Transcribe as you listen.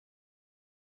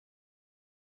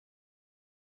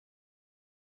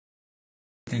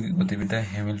গতিবিদ্যায়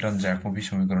Hamilton Jacobi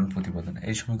সমীকরণ প্রতিপাদন।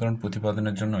 এই সমীকরণ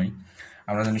প্রতিপাদনের জন্যই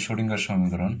আমরা জানি শ্রোডিঙ্গার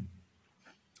সমীকরণ,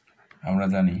 আমরা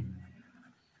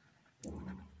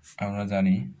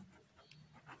জানি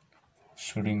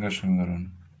শ্রোডিঙ্গার সমীকরণ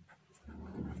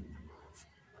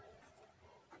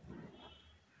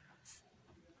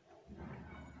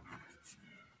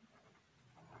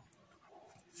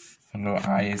হলো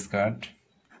I square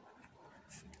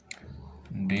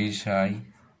D Sai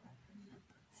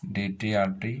DT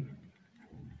RT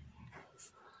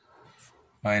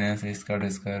minus A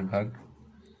square ভাগ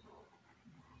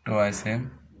 2m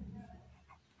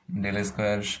ডেল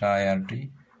স্কয়ার সাই আরটি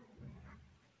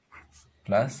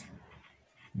প্লাস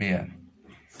বিআর।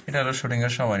 এটা হলো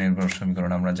শ্রোডিঙ্গার সময় নির্ভর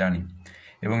সমীকরণ, আমরা জানি।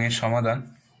 এবং এর সমাধান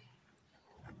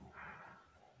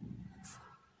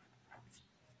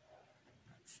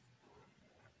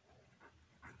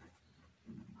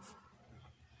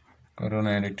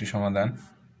করণের একটি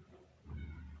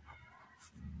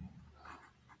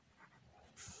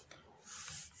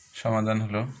সমাধান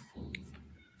হলো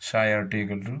সাই RT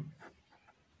equal to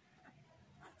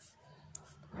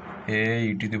A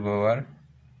E to the power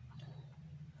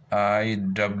I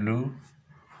W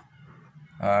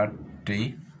R T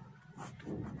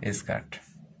square.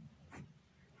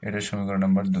 এটা সমীকরণ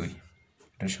নম্বর 2,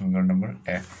 এটা সমীকরণ নম্বর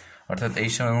 1। অর্থাৎ এই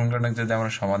সমীকরণের যদি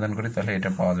আমরা সমাধান করি তাহলে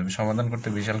এটা পাওয়া যাবে। সমাধান করতে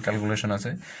বিশাল ক্যালকুলেশন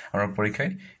আছে, আমরা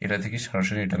পরীক্ষায় এটা থেকে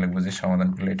সরাসরি এটা লিখবো যে সমাধান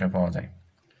করলে এটা পাওয়া যায়।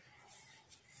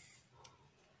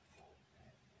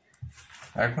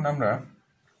 এখন আমরা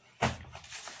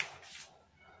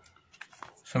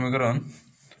সমীকরণ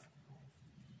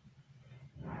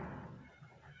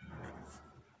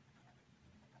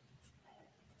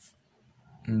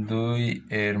দুই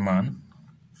এর মান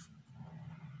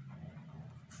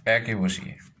 1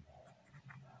 বসিয়ে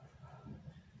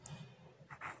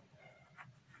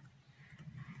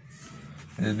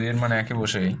যদি 2 এর মান 1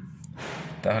 বসে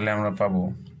তাহলে আমরা পাবো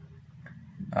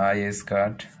I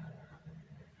square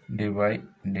D by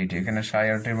DT. এখানে সাই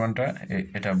আরটির মানটা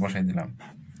এটা বসাই দিলাম,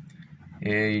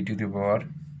 এ ই to the power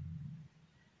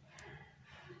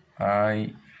I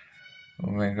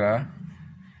omega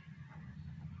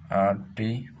আর টি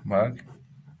ভাগ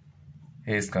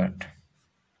এ স্কয়ার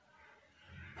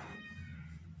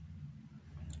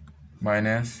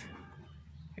মাইনাস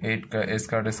 8 का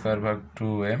स्क्वायर भाग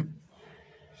 2m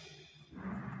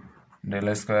del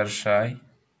square psi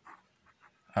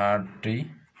R T,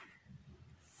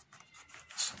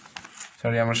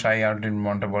 sorry আমরা সাই আর টির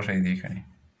মানটা বসাই দিই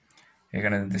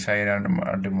এখানে যদি সাই আর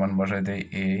টির মান বসাই দেই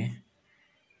এ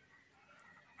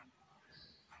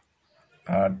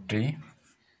আর টি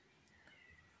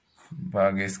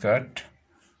ভাগ স্কয়ার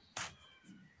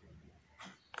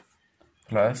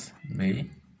প্লাস বি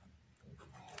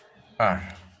আর।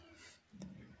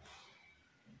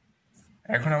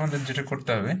 এখন আমাদের যেটা করতে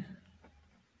হবে,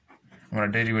 আমরা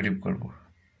ডেরিভেটিভ করব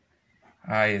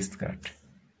I square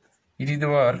E to the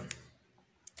পাওয়ার,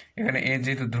 এখানে এ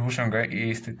যেহেতু ধ্রুব সংখ্যা এ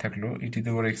স্থির থাকলো, ই টু দি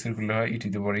পাওয়ার এক্স এর করলে হয় ই টু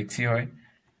দি পাওয়ার এক্সই হয়,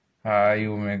 I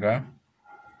omega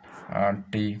R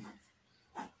T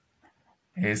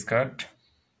A square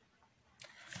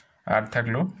আর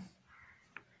থাকলো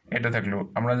এটা থাকলো।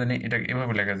 আমরা জানি এটা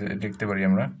এভাবে লিখতে পারি,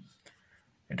 আমরা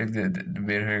এটা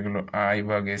বের হয়ে গেল আই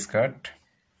ভাগ স্কয়ার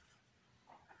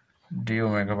ডি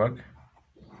ওমেগা ভাগ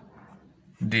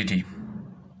ডিটি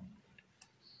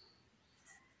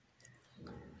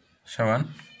সমান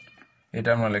এটা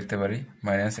আমরা লিখতে পারি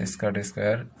মাইনাস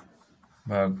স্কয়ার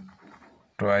ভাগ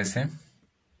 2m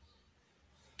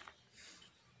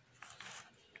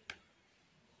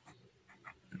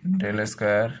डेल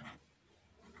स्क्वायर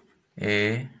ए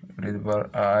पर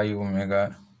आई ओमेगा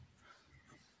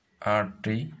आर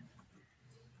टी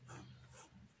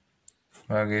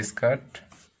भाग स्क्वायर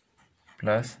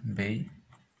प्लस बी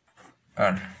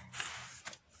आर।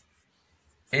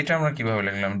 এটা আমরা কিভাবে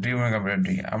লিখলাম ডি ওমেগা বাই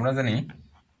ডি। আমরা জানি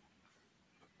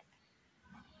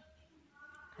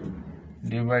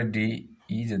ডি বাই ডি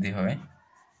ই যদি হয়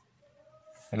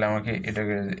তাহলে আমাকে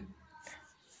এটাকে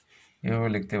এভাবে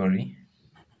লিখতে পারি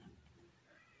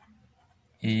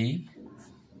ই,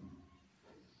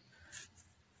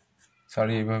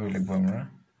 সরি এইভাবে লিখবো আমরা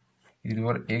ই to the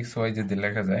power x Y যদি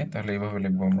লেখা যায় তাহলে এইভাবে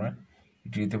লিখবো আমরা ই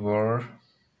to the power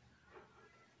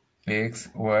x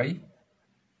Y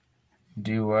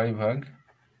D Y ভাগ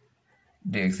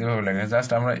ডিএক্স এভাবে লেখা। জাস্ট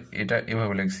আমরা এটা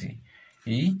এভাবে লিখছি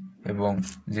ই, এবং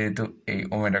যেহেতু এই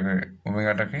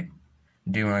ওমেগাটাকে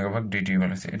ডি ওমেগা ভাগ ডিটি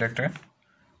বলেছে, এটা একটা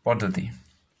পদ্ধতি।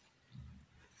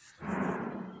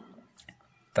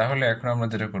 তাহলে এখন আমরা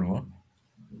যেটা করব,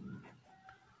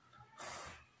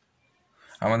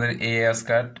 আমাদের এ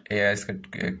স্কয়ার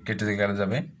কেটে গেলে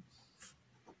যাবে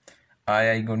আই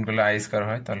আই গুণ করলে আই স্কয়ার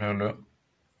হয়, তাহলে হলো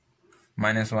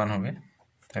 -1 হবে।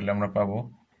 তাহলে আমরা পাবো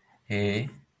a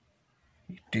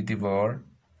to the power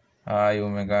I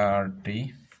omega R T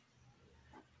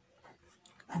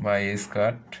by a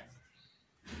square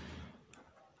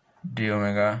D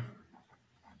omega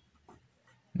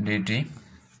DT.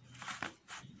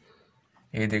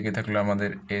 এই দিকে থাকলো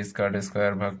আমাদের a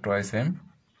স্কয়ার ভাগ twice m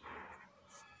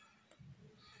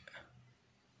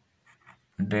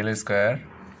del square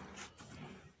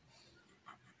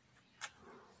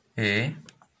a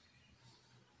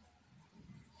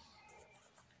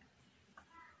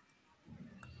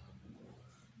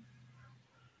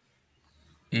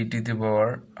e to the power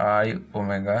I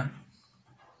omega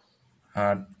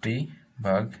আর টি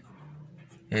ভাগ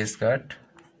a স্কয়ার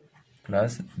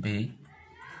প্লাস বি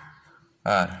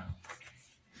আর।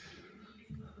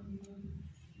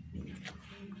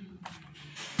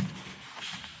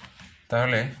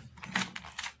 তাহলে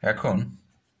এখন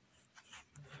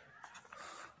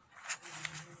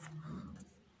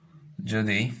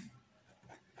যদি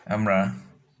আমরা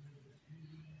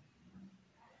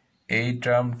এই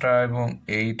টার্মটা এবং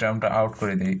এই টার্মটা আউট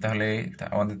করে দিই, তাহলে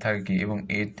আমাদের থাকে কি, এবং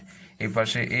এই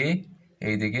পাশে এ,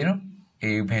 এই দিকের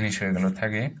এই ভ্যানিশ হয়ে গেল,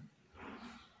 থাকে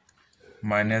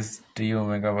মাইনাস ডি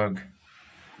ওমেগা ভাগ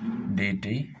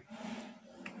ডিটি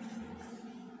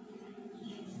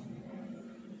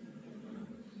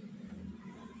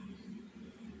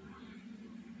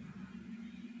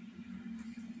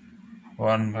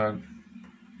ওয়ান ভাগ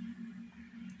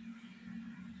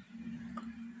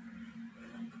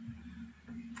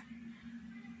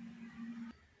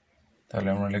তাহলে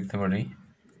আমরা লিখতে পারি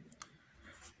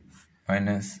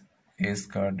minus a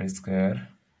square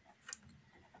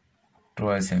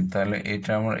twice m। তাহলে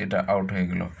এটা আমার এটা আউট হয়ে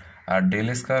গেল। আর ডেল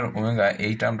স্কয়ার ওমেগা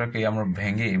এই টার্মটাকে আমরা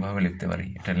ভেঙে এইভাবে লিখতে পারি,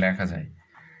 এটা লেখা যায়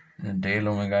ডেল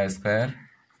ওমেগা স্কয়ার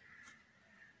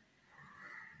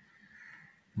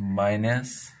মাইনাস,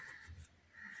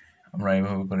 আমরা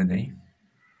এইভাবে করে দেই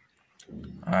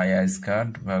আই স্কয়ার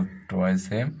ভাগ twice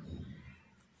m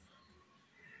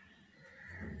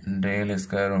del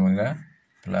square omega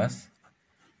plus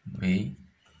V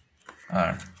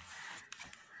আর,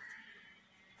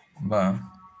 বা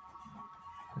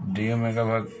ডি ওমেগা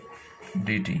ভাগ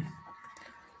ডিটি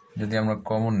যদি আমরা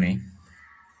কমন নিই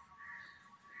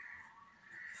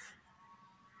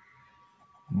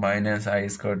মাইনাস আই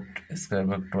স্কয়ার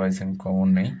ভাগ টুয়াইস m কমন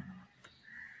নেই,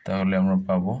 তাহলে আমরা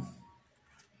পাবো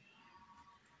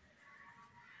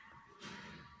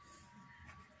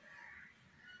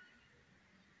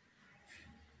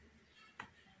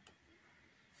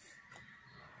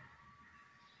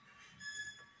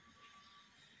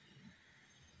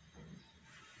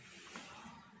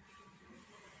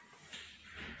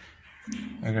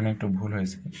এখানে একটু ভুল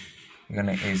হয়েছে,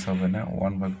 এখানে এইচ হবে না,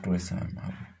 1/2s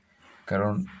হবে,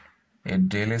 কারণ এই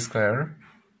ডেল স্কয়ার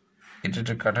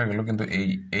এটা কাটা গেল, কিন্তু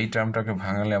এই টার্মটাকে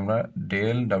ভাঙালে আমরা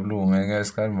del W omega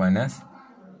square minus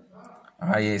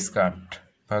I square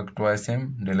ভাগ twice m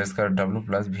del square W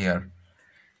plus V আর।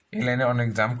 এই লাইনে অনেক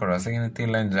জাম করা আছে, এখানে 3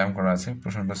 লাইন জাম করা আছে,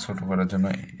 প্রশ্নটা ছোট করার জন্য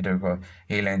এটা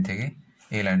এই লাইন থেকে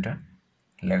এই লাইনটা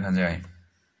লেখা যায়।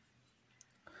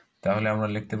 তাহলে আমরা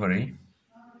লিখতে পারি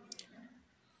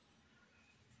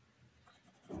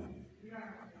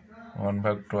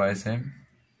 1/2s m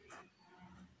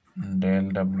del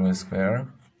w square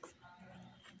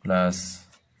plus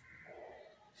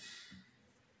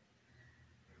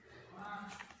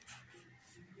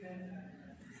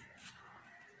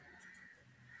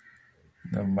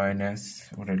the minus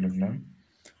what I লিখলাম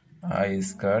I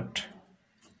squared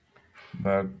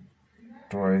ভাগ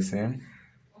twice m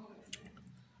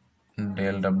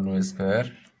del w square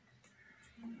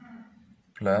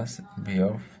plus b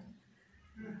of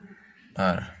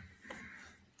r।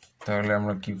 তাহলে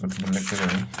আমরা কি করতে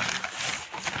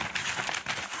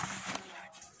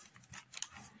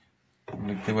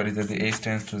লিখতে পারি, যদি h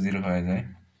tends to 0 হয়ে যায়,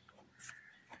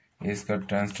 a square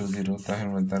tends to 0,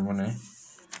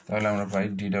 তাহলে আমরা পাই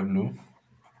dw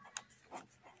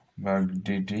ভাগ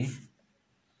dt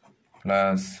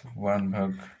প্লাস 1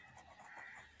 ভাগ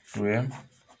 2m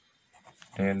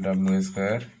del w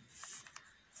square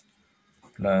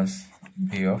plus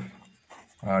v of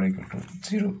r equal to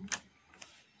 0,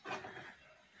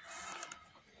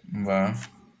 বা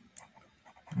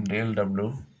del w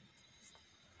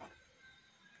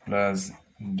plus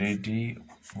dt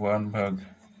 1 ভাগ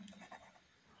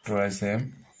twice m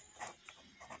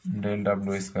del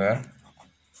w square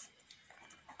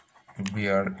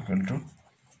vr equal to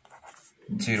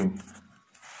 0,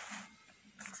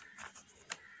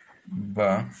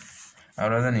 বা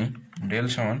আমরা জানি del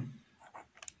সমান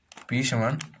p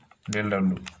সমান del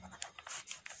w,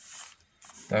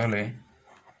 তাহলে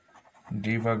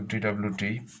ডি ভাগ dwt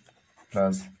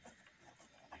plus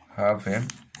half M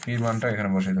P মানটা এখানে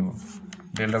বসাই দেবো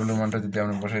ডেল ডাব্লিউ মানটা যদি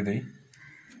আমরা বসাই দিই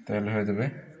তাহলে হয়ে যাবে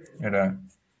এটা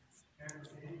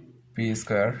পি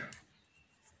স্কয়ার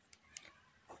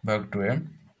ভাগ 2m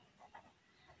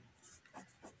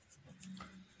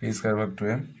পি স্কয়ার ভাগ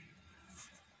 2m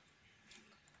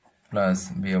plus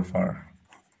B of R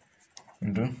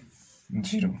into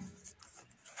 0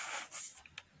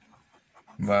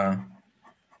 বা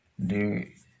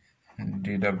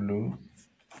dw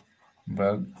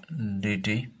ভাগ dt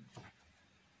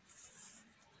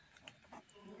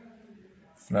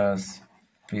প্লাস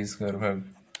পি স্কয়ার ভাগ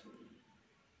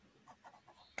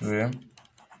 2m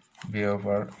B of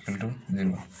R equal to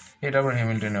 0 এটা আবার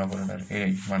হ্যামিল্টনের অপারেটর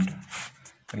এই মানটা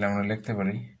তাহলে আমরা লিখতে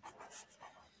পারি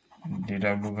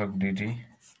dw ভাগ dt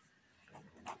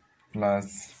plus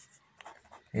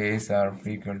S R P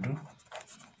equal to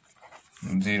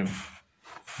 0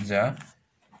 যা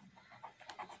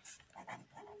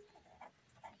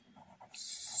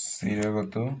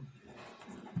স্থিরগত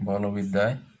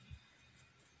বলবিদ্যায়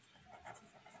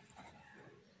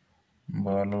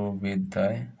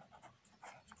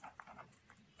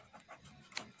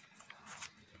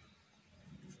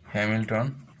হ্যামিল্টন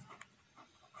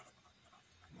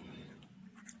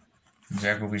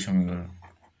জ্যাকোবি সমীকরণ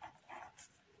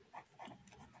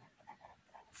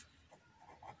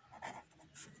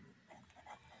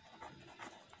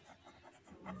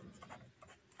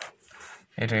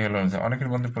এটাই হলো অনেকের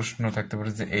মধ্যে প্রশ্ন থাকতে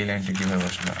পারে যে এই লাইনটা কিভাবে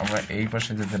আসলে আমরা এই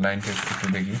পাশে যদি লাইনটা একটু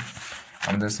দেখি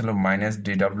আমাদের ছিল মাইনাস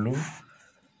ডিডাব্লিউ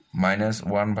মাইনাস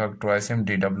 1 ভাগ twice M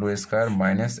DW square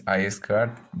minus I square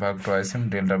ভাগ twice M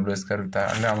del W square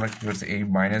তাহলে আমরা কি করছি এই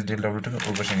মাইনাস ডেল ডাব্লিউটাকে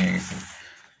ওই পাশে নিয়ে গেছি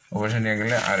ওই পাশে নিয়ে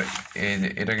গেলে আর এই যে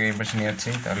এটাকে এই পাশে নিয়ে যাচ্ছি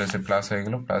তাহলে হচ্ছে প্লাস হয়ে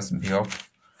গেল প্লাস ভি অফ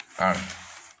আর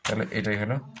তাহলে এটাই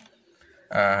হলো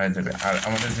হয়ে যাবে আর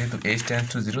আমাদের যেহেতু এইচ টেন্ডস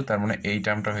টু 0 তার মানে এই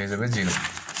টার্মটা হয়ে যাবে 0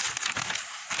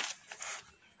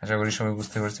 আশা করি সবাই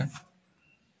বুঝতে পারছেন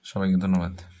সবাইকে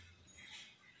ধন্যবাদ